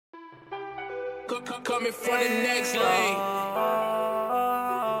Coming for the next lane.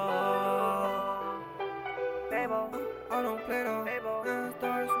 Babo, I don't play though.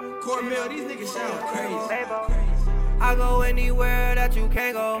 Cornmeal, these niggas sound crazy. I go anywhere that you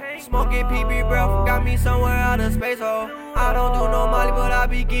can't go. Smoking PB breath, got me somewhere out of space, oh. I don't do no molly, but I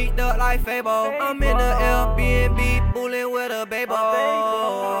be geeked up like Fabo. I'm in the Airbnb, bullin' with a Babo.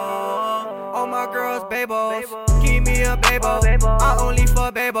 All my girls, Babos. Give me a Babo. I only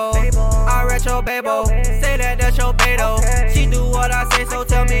for Babo. I retro Babo. Say that that's your Bado. She do what I say, so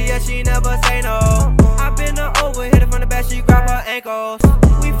tell me yes, she never say no. I been over, hit her from the back, she grab her ankles.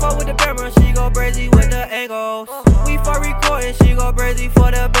 We fuck with the camera, she go crazy with the angles. We fuck recording, she go crazy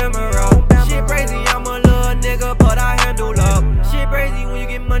for the boomerang. Shit crazy, I'm a little nigga, but I handle up. Shit crazy, when you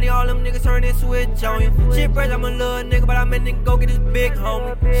get money, all them niggas turn and switch on you. Shit crazy, I'm a little nigga, but I meant to go get this big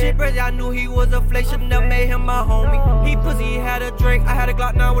homie. Shit crazy, I knew he was a flake, should've never made him my homie. He pussy, he had a drink, I had a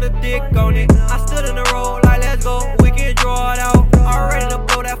Glock 9 with a dick on it. I stood in the road like let's go, we can draw it out. Already to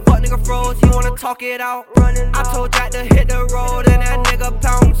blow that fuck nigga froze, he wanna talk it out. I told Jack to hit the road and that nigga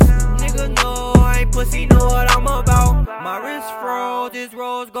pounce. Nigga know I ain't pussy, know what I'm about. My wrist froze, this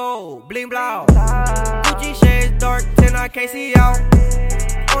rose gold, bling blow. Gucci shades dark, 10 I can't see out.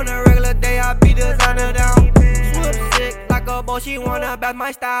 On a regular day I beat designer down. Swoop sick like a boy, she wanna back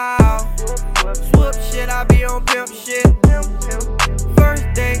my style. Swoop shit, I be on pimp shit. First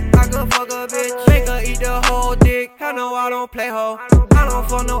day, I could fuck a bitch, make her eat the whole dick. I know I don't play hoe, I don't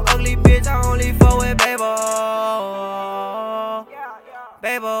fuck no ugly bitch, I only fuck with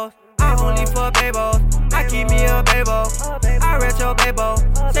Babos, I only fuck Babos. I keep me a Babo, I retro Babo.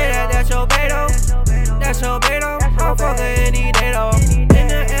 Say that that's your Bado, that's your Bado. I'm fucking any day though. In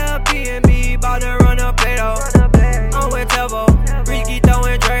the Airbnb, bout to run a play though. I'm with Telvo, Rich Gito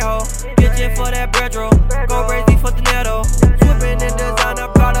and Trejo. Bitchin' for that bread roll, go crazy for the netto. Swippin' in designer,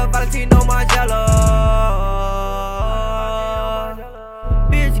 Prada, Valentino, Margiela.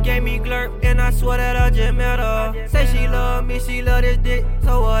 Bitch gave me glurp, and I swear that I just met her. Say she love me, she love this dick,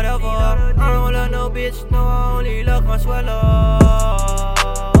 so whatever. I don't love no bitch, no, I only love Consuelo.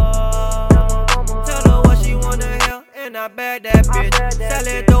 Tell her what she wanna hear, and I bag that bitch.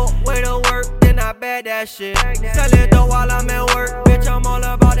 Sellin' dope, way to work, then I bag that shit. Sellin' dope while I'm at work, bitch, I'm all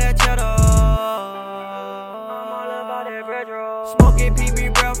about that cheddar. Smoking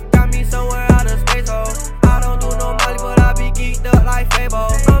PB breath, got me somewhere out of space, oh. I don't do no molly, but I be geeked up like Fabo.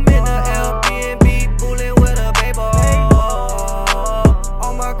 I'm in the Airbnb, bullin' with a Babo.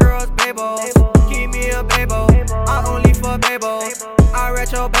 All my girls, Babos. Give me a Babo. I only for Babo. I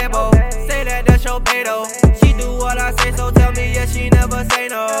retro Babo. Say that that's your Bado. She do what I say, so tell me yes, she never say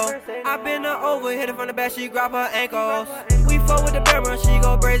no. I been over, hit her from the back, she grab her ankles. We fuck with the camera, she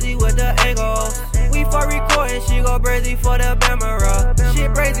go crazy with the angles. We fuck recording, she go crazy for the camera.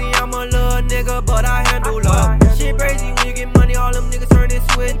 Shit crazy, I'm a little nigga, but I handle up. Shit crazy, when you get money, all them niggas turn and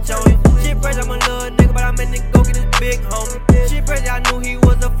switch on you. Shit crazy, I'm a little nigga, but I meant to go get this big homie. Shit crazy, I knew he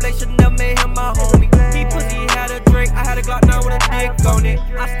was a flake, should've never made him my homie. He pussy, he had a drink, I had a Glock 9 with a dick on it.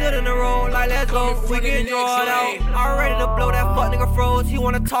 I stood in the road like let's go, we can draw it out. I'm ready to blow that fuck nigga froze, he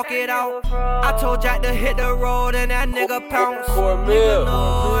wanna talk it out. I told Jack to hit the road and that nigga pounce. Nigga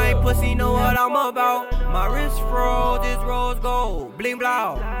know I ain't pussy, know what I'm about. My wrist froze, this rose gold, bling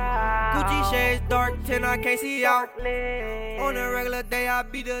blow. Gucci shades dark, 10 I can't see out. On a regular day I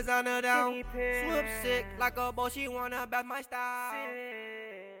beat designer down. Swoop sick like a boy, she wanna back my style.